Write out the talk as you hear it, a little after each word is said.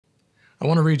I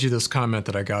want to read you this comment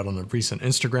that I got on a recent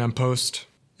Instagram post.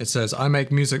 It says, "I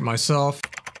make music myself.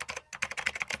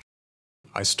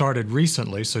 I started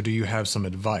recently, so do you have some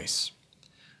advice?"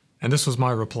 And this was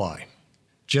my reply.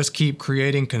 Just keep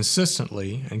creating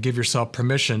consistently and give yourself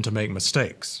permission to make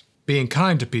mistakes. Being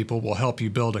kind to people will help you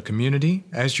build a community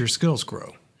as your skills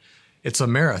grow. It's a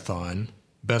marathon.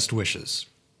 Best wishes.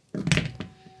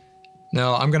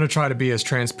 Now, I'm going to try to be as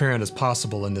transparent as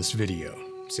possible in this video.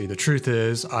 See, the truth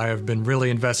is, I have been really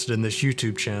invested in this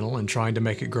YouTube channel and trying to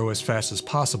make it grow as fast as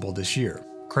possible this year.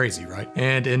 Crazy, right?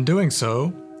 And in doing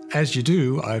so, as you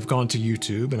do, I've gone to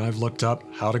YouTube and I've looked up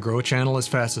how to grow a channel as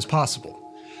fast as possible.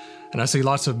 And I see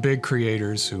lots of big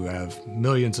creators who have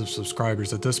millions of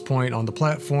subscribers at this point on the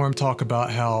platform talk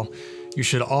about how you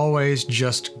should always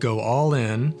just go all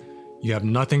in, you have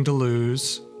nothing to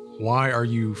lose, why are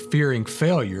you fearing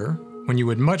failure when you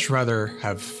would much rather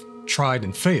have tried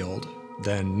and failed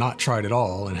than not tried at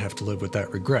all and have to live with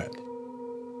that regret.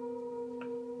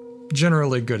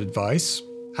 Generally good advice.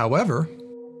 However,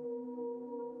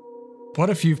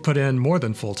 what if you've put in more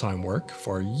than full-time work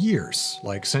for years,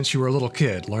 like since you were a little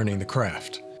kid learning the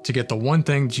craft, to get the one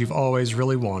thing that you've always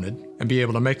really wanted and be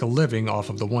able to make a living off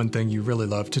of the one thing you really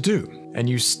love to do, and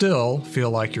you still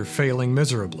feel like you're failing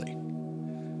miserably?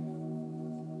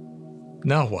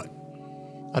 Now what?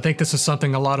 I think this is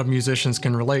something a lot of musicians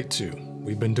can relate to.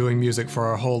 We've been doing music for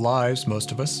our whole lives,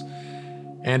 most of us,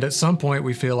 and at some point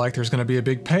we feel like there's going to be a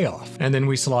big payoff. And then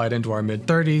we slide into our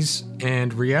mid-30s,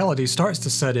 and reality starts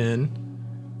to set in.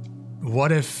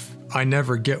 What if I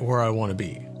never get where I want to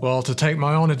be? Well, to take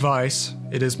my own advice,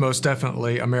 it is most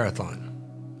definitely a marathon.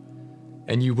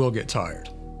 And you will get tired.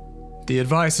 The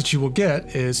advice that you will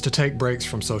get is to take breaks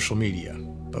from social media.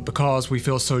 But because we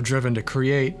feel so driven to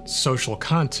create social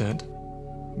content,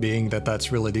 being that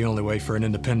that's really the only way for an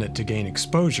independent to gain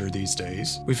exposure these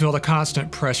days, we feel the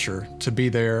constant pressure to be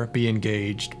there, be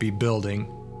engaged, be building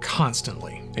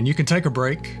constantly. And you can take a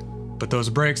break, but those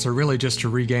breaks are really just to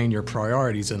regain your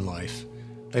priorities in life.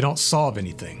 They don't solve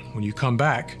anything. When you come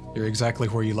back, you're exactly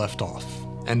where you left off.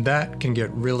 And that can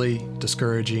get really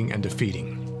discouraging and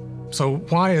defeating. So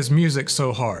why is music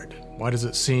so hard? Why does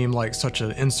it seem like such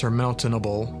an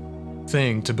insurmountable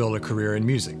thing to build a career in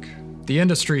music? The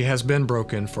industry has been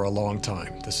broken for a long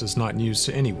time. This is not news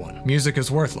to anyone. Music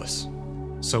is worthless.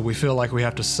 So we feel like we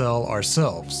have to sell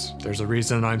ourselves. There's a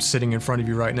reason I'm sitting in front of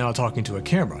you right now talking to a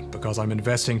camera, because I'm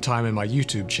investing time in my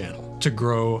YouTube channel to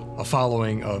grow a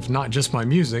following of not just my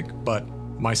music, but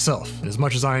myself. And as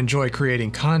much as I enjoy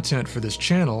creating content for this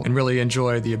channel and really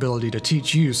enjoy the ability to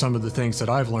teach you some of the things that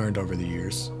I've learned over the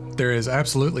years, there is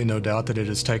absolutely no doubt that it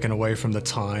has taken away from the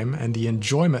time and the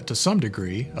enjoyment to some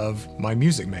degree of my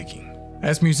music making.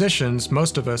 As musicians,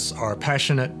 most of us are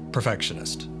passionate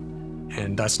perfectionists,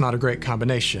 and that's not a great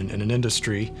combination in an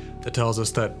industry that tells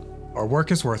us that our work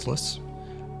is worthless.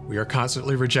 We are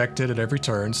constantly rejected at every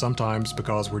turn, sometimes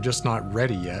because we're just not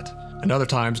ready yet, and other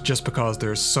times just because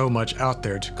there's so much out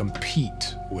there to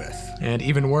compete with. And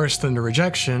even worse than the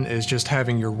rejection is just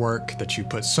having your work that you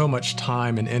put so much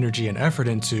time and energy and effort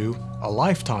into, a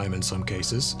lifetime in some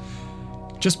cases,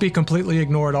 just be completely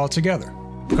ignored altogether.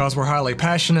 Because we're highly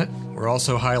passionate, we're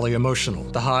also highly emotional.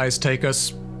 The highs take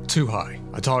us too high.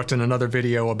 I talked in another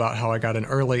video about how I got an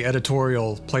early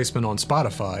editorial placement on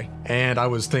Spotify, and I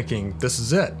was thinking, this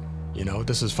is it. You know,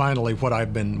 this is finally what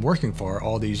I've been working for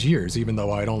all these years, even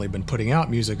though I'd only been putting out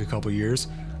music a couple years.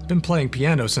 I've been playing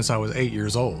piano since I was 8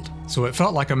 years old. So it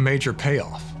felt like a major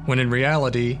payoff, when in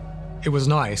reality, it was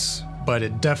nice, but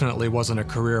it definitely wasn't a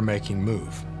career-making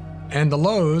move. And the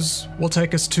lows will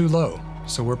take us too low.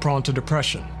 So we're prone to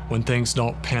depression when things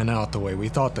don't pan out the way we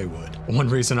thought they would. One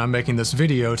reason I'm making this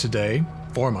video today,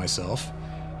 for myself,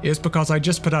 is because I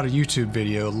just put out a YouTube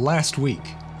video last week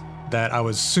that I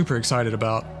was super excited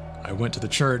about. I went to the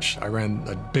church, I ran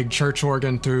a big church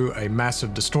organ through a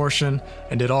massive distortion,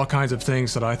 and did all kinds of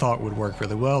things that I thought would work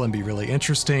really well and be really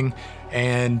interesting,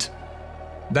 and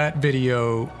that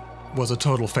video was a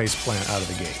total faceplant out of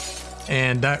the gate.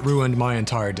 And that ruined my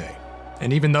entire day.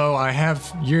 And even though I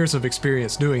have years of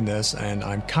experience doing this, and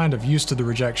I'm kind of used to the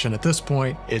rejection at this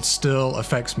point, it still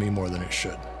affects me more than it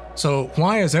should. So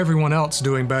why is everyone else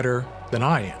doing better than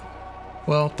I am?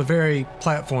 Well, the very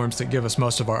platforms that give us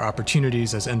most of our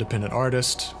opportunities as independent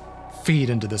artists feed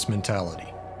into this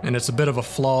mentality. And it's a bit of a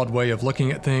flawed way of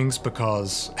looking at things,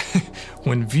 because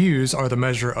when views are the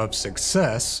measure of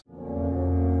success,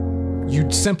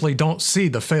 you simply don't see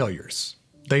the failures.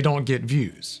 They don't get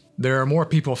views. There are more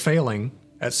people failing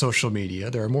at social media,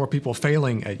 there are more people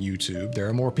failing at YouTube, there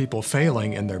are more people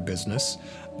failing in their business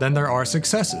than there are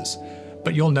successes.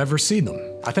 but you'll never see them.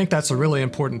 I think that's a really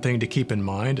important thing to keep in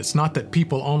mind. It's not that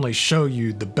people only show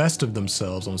you the best of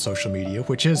themselves on social media,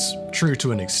 which is true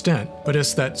to an extent, but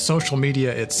it's that social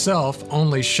media itself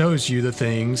only shows you the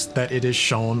things that it has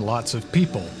shown lots of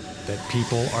people, that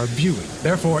people are viewing.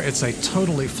 Therefore, it's a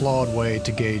totally flawed way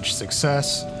to gauge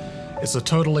success. It's a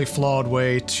totally flawed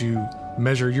way to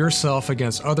measure yourself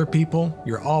against other people.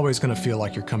 You're always going to feel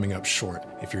like you're coming up short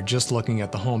if you're just looking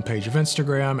at the homepage of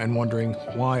Instagram and wondering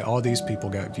why all these people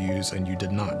got views and you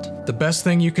did not. The best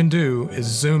thing you can do is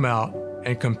zoom out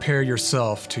and compare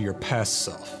yourself to your past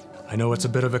self. I know it's a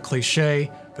bit of a cliche,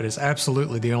 but it's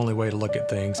absolutely the only way to look at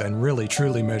things and really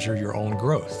truly measure your own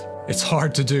growth. It's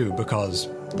hard to do because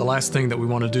the last thing that we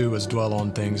want to do is dwell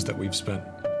on things that we've spent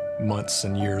months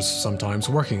and years sometimes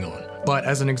working on. But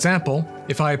as an example,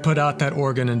 if I put out that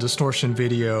organ and distortion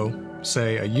video,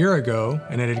 say a year ago,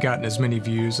 and it had gotten as many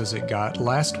views as it got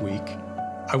last week,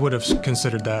 I would have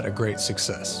considered that a great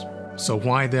success. So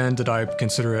why then did I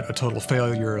consider it a total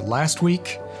failure last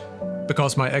week?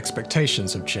 Because my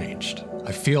expectations have changed.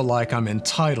 I feel like I'm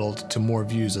entitled to more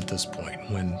views at this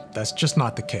point, when that's just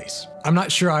not the case. I'm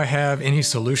not sure I have any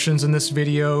solutions in this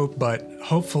video, but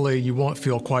hopefully you won't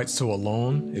feel quite so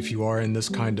alone if you are in this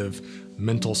kind of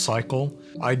mental cycle.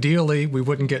 Ideally, we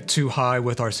wouldn't get too high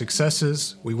with our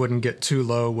successes, we wouldn't get too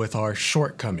low with our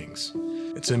shortcomings.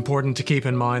 It's important to keep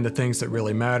in mind the things that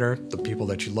really matter, the people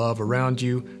that you love around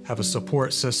you, have a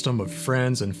support system of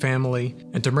friends and family,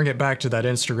 and to bring it back to that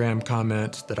Instagram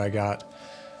comment that I got,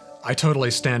 I totally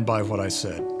stand by what I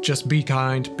said. Just be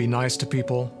kind, be nice to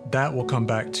people, that will come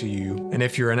back to you. And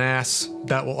if you're an ass,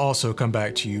 that will also come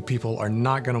back to you. People are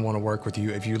not going to want to work with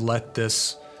you if you let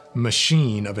this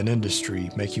machine of an industry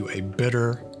make you a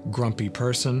bitter, grumpy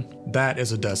person. That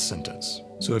is a death sentence.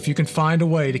 So if you can find a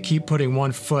way to keep putting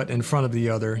one foot in front of the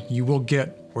other, you will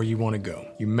get where you want to go.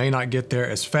 You may not get there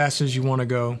as fast as you want to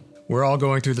go. We're all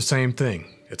going through the same thing.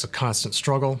 It's a constant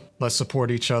struggle. Let's support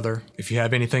each other. If you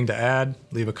have anything to add,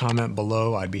 leave a comment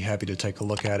below. I'd be happy to take a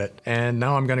look at it. And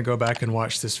now I'm going to go back and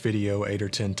watch this video 8 or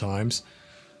 10 times.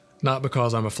 Not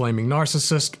because I'm a flaming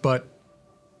narcissist, but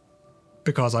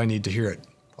because I need to hear it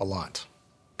a lot.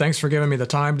 Thanks for giving me the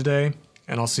time today,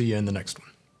 and I'll see you in the next one.